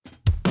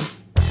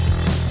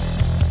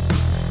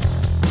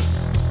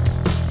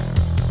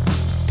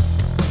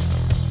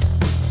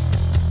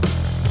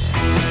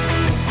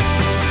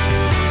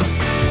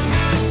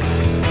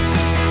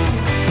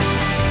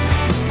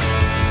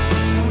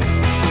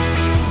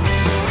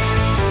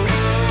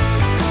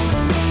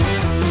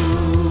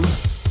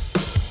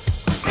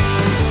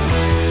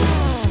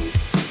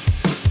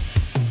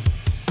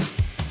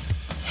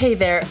Hey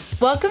there.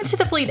 Welcome to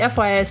the Fleet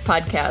FYI's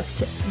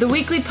podcast, the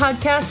weekly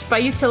podcast by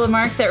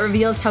Utilimark that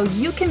reveals how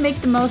you can make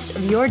the most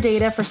of your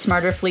data for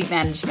smarter fleet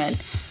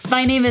management.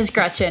 My name is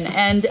Gretchen,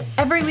 and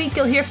every week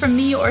you'll hear from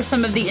me or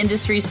some of the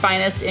industry's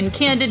finest in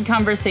candid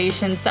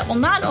conversations that will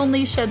not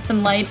only shed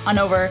some light on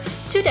over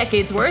 2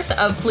 decades worth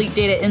of fleet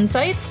data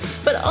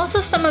insights, but also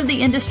some of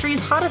the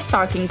industry's hottest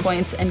talking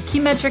points and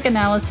key metric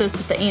analysis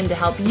with the aim to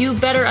help you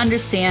better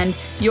understand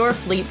your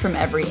fleet from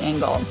every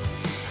angle.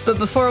 But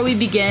before we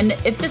begin,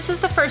 if this is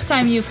the first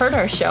time you've heard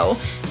our show,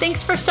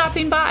 thanks for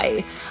stopping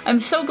by. I'm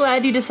so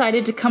glad you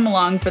decided to come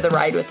along for the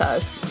ride with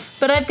us.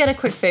 But I've got a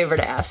quick favor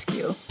to ask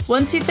you.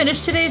 Once you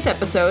finish today's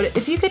episode,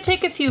 if you could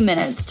take a few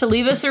minutes to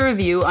leave us a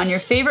review on your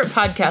favorite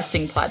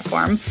podcasting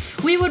platform,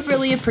 we would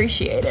really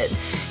appreciate it.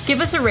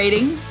 Give us a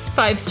rating,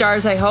 5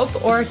 stars I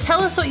hope, or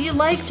tell us what you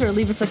liked, or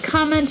leave us a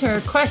comment or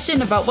a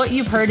question about what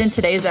you've heard in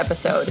today's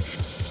episode.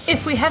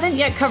 If we haven't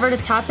yet covered a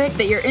topic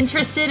that you're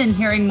interested in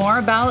hearing more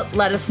about,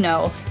 let us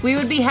know. We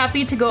would be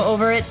happy to go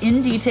over it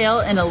in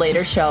detail in a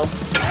later show.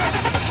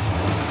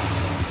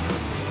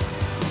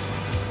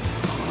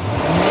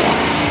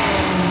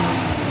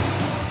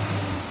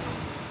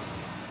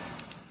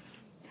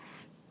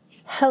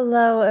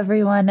 Hello,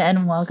 everyone,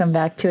 and welcome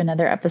back to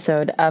another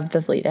episode of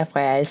the Fleet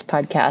FYI's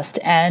podcast,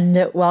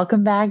 and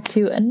welcome back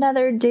to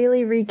another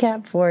daily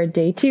recap for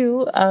day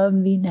 2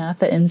 of the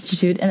NAFA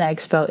Institute and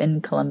Expo in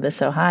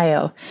Columbus,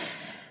 Ohio.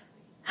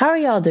 How are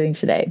y'all doing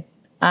today?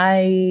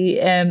 I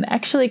am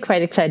actually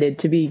quite excited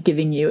to be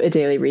giving you a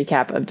daily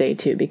recap of day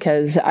 2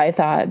 because I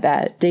thought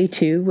that day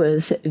 2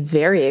 was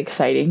very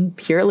exciting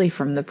purely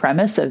from the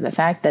premise of the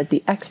fact that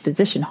the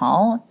exposition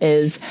hall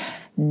is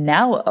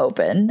now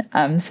open.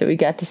 So we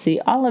got to see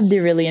all of the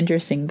really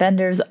interesting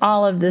vendors,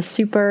 all of the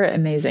super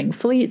amazing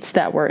fleets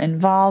that were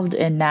involved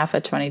in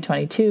NAFA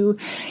 2022.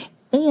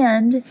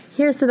 And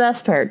here's the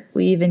best part.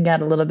 We even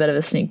got a little bit of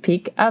a sneak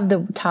peek of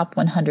the top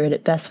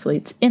 100 best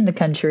fleets in the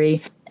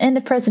country and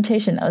a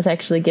presentation that was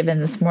actually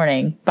given this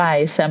morning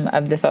by some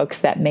of the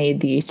folks that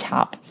made the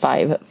top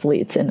 5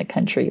 fleets in the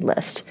country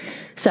list.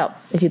 So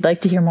if you'd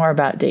like to hear more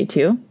about day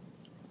 2,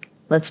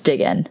 let's dig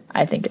in.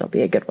 I think it'll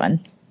be a good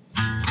one.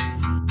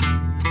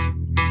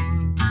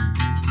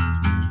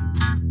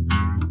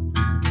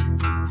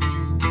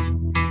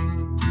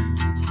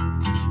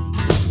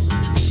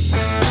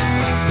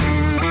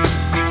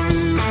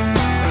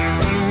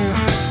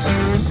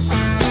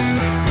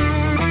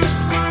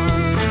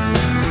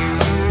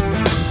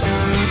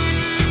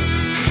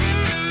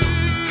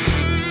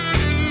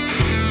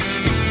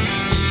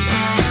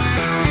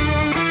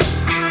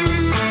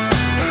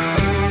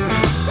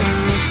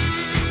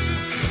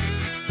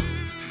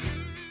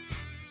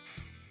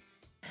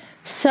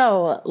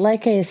 So,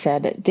 like I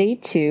said, day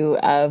 2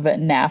 of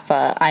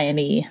NAFA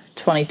INE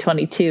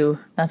 2022,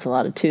 that's a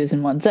lot of 2s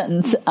in one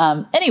sentence.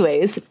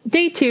 Anyways,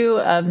 day 2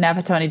 of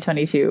NAFA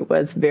 2022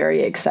 was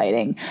very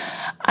exciting.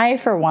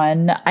 For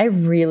one, I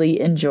really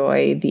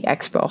enjoy the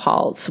expo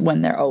halls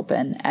when they're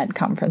open at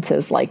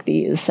conferences like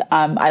these.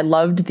 I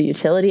loved the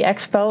Utility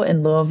Expo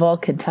in Louisville,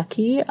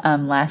 Kentucky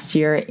last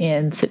year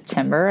in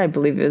September. I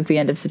believe it was the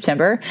end of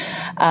September.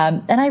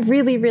 And I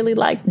really, really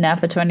liked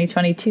NAFA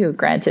 2022.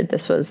 Granted,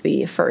 this was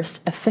the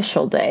first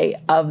official day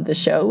of the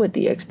show with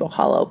the expo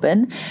hall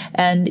open.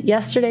 And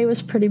yesterday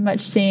was pretty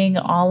much seeing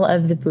all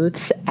of the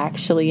booths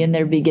actually in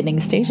their beginning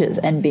stages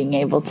and being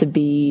able to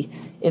be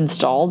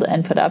installed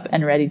and put up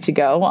and ready to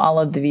go. All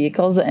of the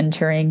vehicles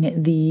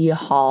entering the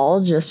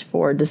hall just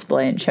for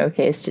display and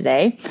showcase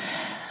today.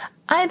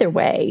 Either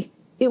way,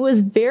 it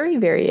was very,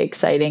 very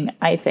exciting,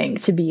 I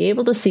think, to be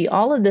able to see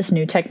all of this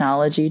new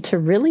technology, to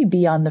really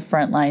be on the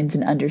front lines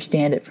and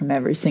understand it from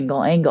every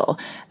single angle.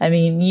 I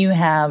mean, you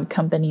have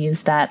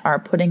companies that are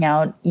putting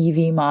out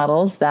EV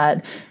models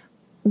that,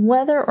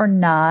 whether or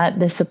not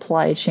the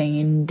supply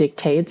chain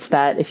dictates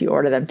that if you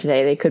order them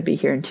today, they could be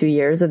here in 2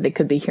 years or they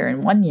could be here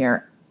in 1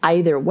 year.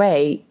 Either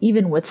way,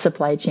 even with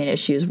supply chain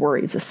issues,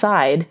 worries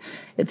aside,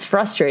 it's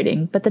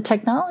frustrating, but the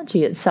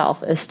technology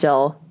itself is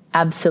still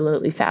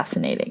absolutely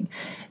fascinating,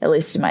 at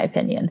least in my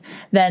opinion.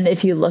 Then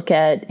if you look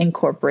at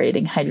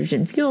incorporating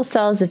hydrogen fuel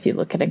cells, if you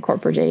look at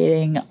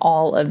incorporating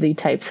all of the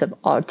types of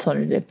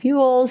alternative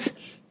fuels,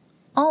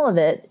 all of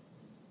it,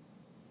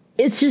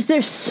 it's just,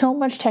 there's so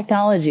much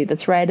technology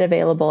that's right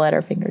available at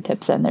our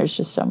fingertips, and there's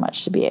just so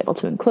much to be able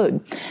to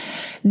include.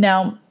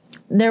 Now,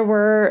 there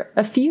were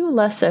a few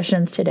less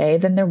sessions today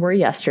than there were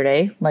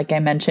yesterday. Like I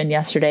mentioned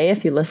yesterday,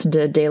 if you listen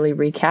to a daily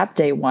recap,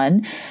 day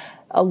 1,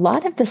 a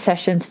lot of the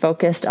sessions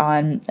focused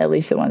on, at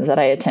least the ones that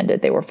I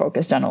attended, they were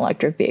focused on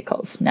electric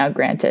vehicles. Now,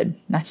 granted,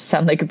 not to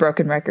sound like a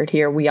broken record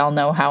here, we all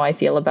know how I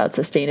feel about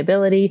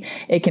sustainability.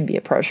 It can be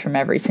approached from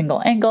every single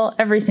angle,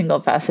 every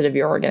single facet of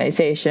your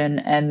organization,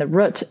 and the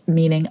root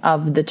meaning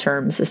of the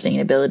term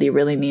sustainability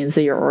really means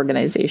that your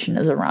organization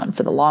is around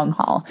for the long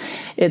haul.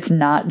 It's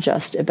not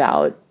just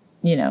about,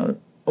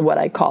 what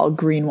I call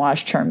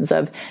greenwash terms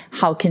of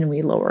how can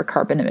we lower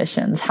carbon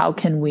emissions? How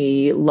can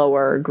we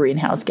lower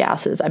greenhouse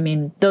gases? I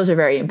mean, those are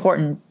very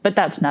important, but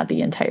that's not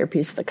the entire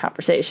piece of the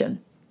conversation.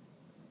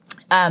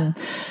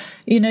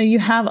 You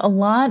have a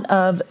lot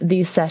of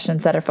these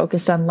sessions that are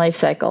focused on life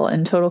cycle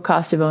and total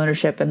cost of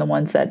ownership, and the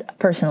ones that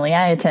personally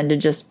I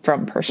attended just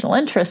from personal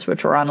interest,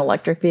 which were on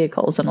electric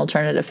vehicles and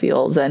alternative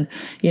fuels and,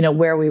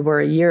 where we were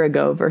a year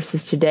ago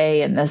versus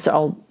today in this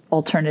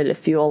alternative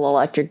fuel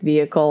electric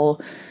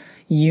vehicle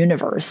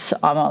universe,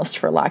 almost,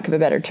 for lack of a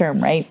better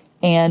term, right?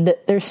 And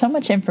there's so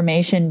much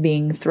information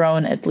being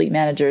thrown at fleet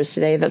managers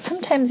today that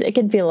sometimes it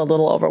can feel a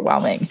little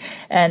overwhelming.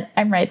 And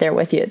I'm right there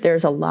with you.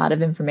 There's a lot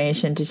of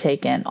information to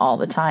take in all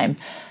the time.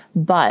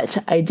 But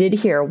I did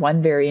hear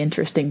one very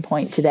interesting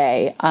point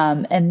today,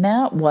 and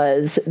that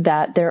was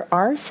that there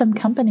are some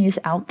companies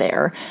out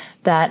there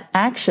that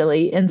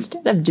actually,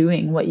 instead of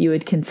doing what you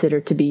would consider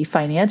to be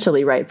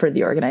financially right for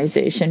the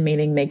organization,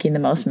 meaning making the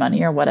most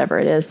money or whatever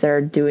it is,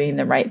 they're doing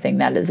the right thing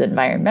that is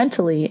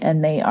environmentally,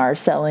 and they are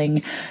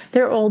selling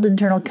their old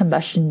internal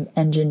combustion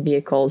engine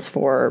vehicles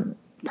for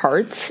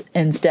parts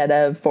instead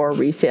of for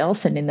resale,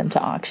 sending them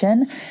to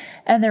auction.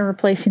 And they're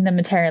replacing them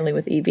entirely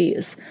with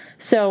EVs.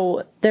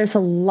 So there's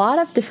a lot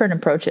of different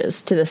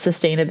approaches to the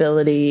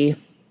sustainability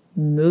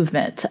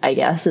movement, I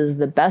guess, is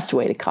the best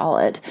way to call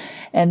it.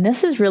 And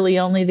this is really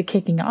only the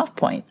kicking off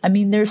point. I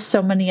mean, there's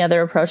so many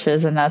other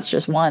approaches, and that's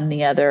just one.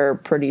 The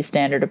other pretty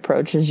standard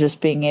approach is just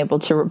being able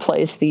to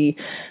replace the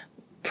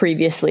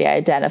previously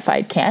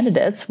identified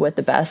candidates with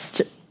the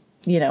best,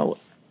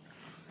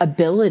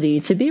 ability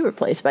to be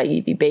replaced by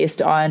EV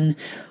based on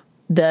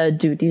the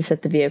duties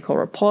that the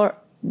vehicle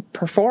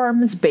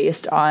performs,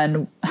 based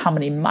on how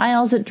many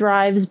miles it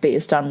drives,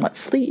 based on what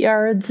fleet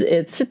yards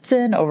it sits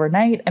in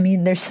overnight. I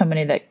mean, there's so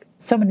many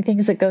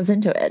things that goes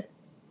into it,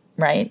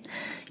 right?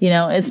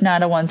 It's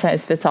not a one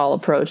size fits all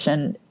approach,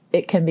 and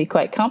it can be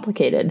quite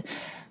complicated.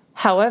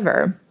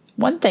 However,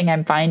 one thing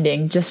I'm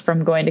finding just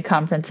from going to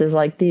conferences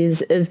like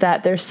these is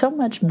that there's so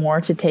much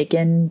more to take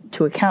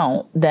into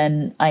account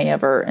than I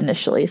ever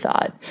initially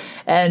thought.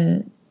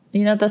 And,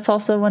 that's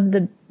also one of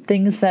the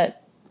things that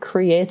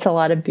creates a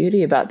lot of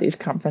beauty about these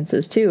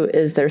conferences too,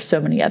 is there's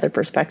so many other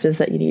perspectives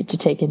that you need to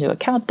take into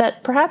account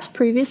that perhaps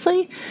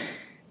previously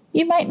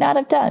you might not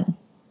have done.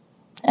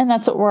 And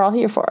that's what we're all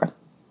here for,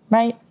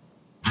 right?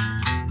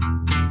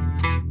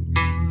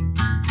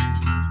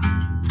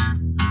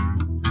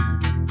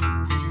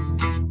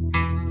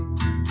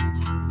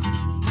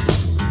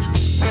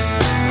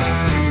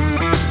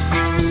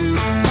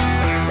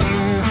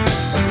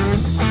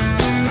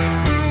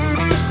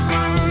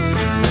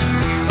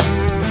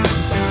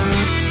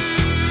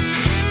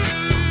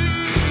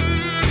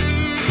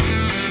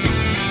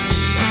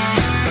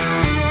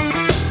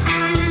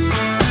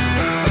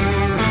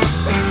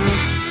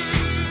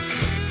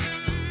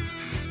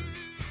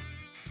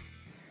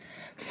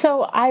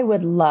 So I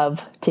would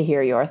love to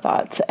hear your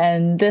thoughts,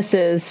 and this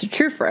is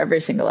true for every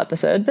single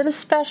episode, but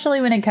especially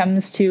when it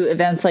comes to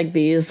events like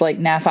these, like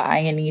NAFA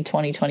INE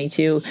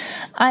 2022,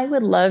 I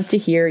would love to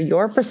hear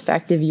your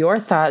perspective, your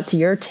thoughts,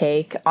 your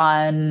take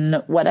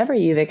on whatever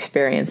you've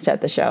experienced at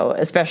the show,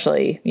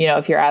 especially,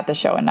 if you're at the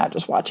show and not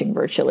just watching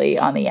virtually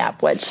on the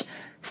app, which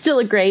still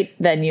a great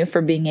venue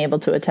for being able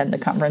to attend the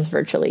conference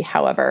virtually.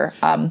 However,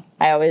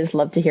 I always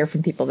love to hear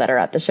from people that are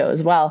at the show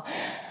as well.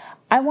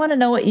 I want to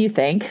know what you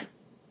think.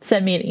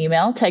 Send me an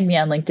email, tag me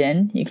on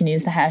LinkedIn. You can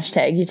use the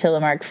hashtag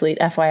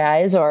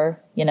UtilimarkFleetFYIs, or,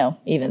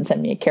 even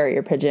send me a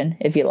carrier pigeon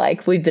if you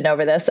like. We've been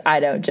over this. I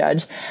don't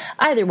judge.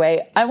 Either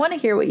way, I want to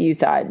hear what you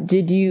thought.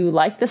 Did you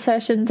like the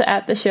sessions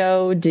at the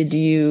show? Did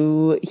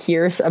you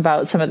hear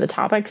about some of the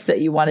topics that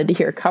you wanted to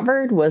hear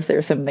covered? Was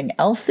there something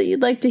else that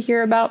you'd like to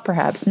hear about,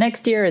 perhaps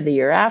next year or the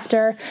year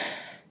after?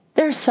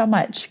 There's so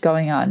much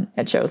going on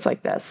at shows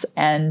like this,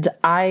 and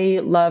I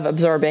love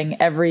absorbing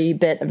every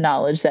bit of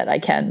knowledge that I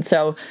can.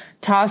 So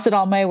toss it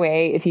all my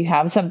way. If you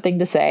have something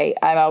to say,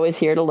 I'm always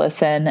here to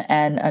listen.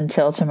 And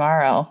until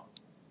tomorrow,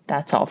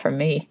 that's all from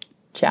me.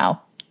 Ciao.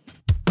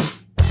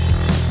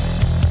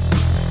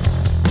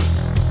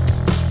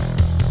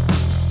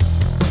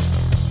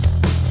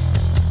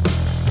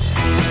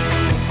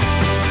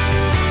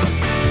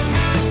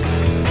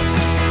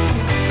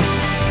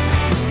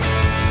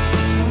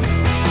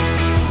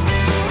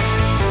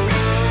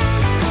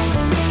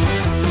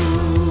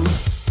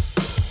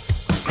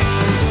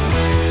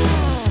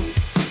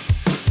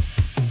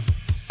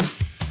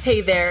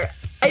 Hey there.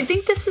 I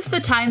think this is the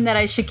time that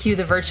I should cue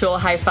the virtual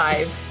high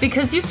five,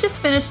 because you've just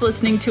finished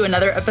listening to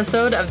another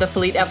episode of the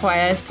Fleet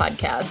FYIs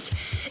podcast.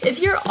 If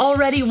you're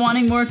already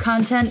wanting more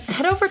content,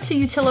 head over to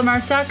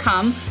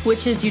Utilimark.com,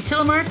 which is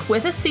Utilimark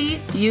with a C,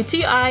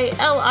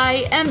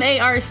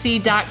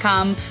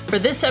 UTILIMARC.com, for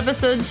this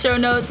episode's show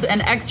notes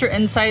and extra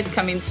insights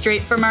coming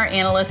straight from our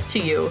analysts to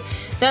you.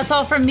 That's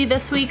all from me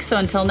this week, so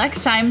until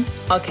next time,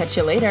 I'll catch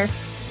you later.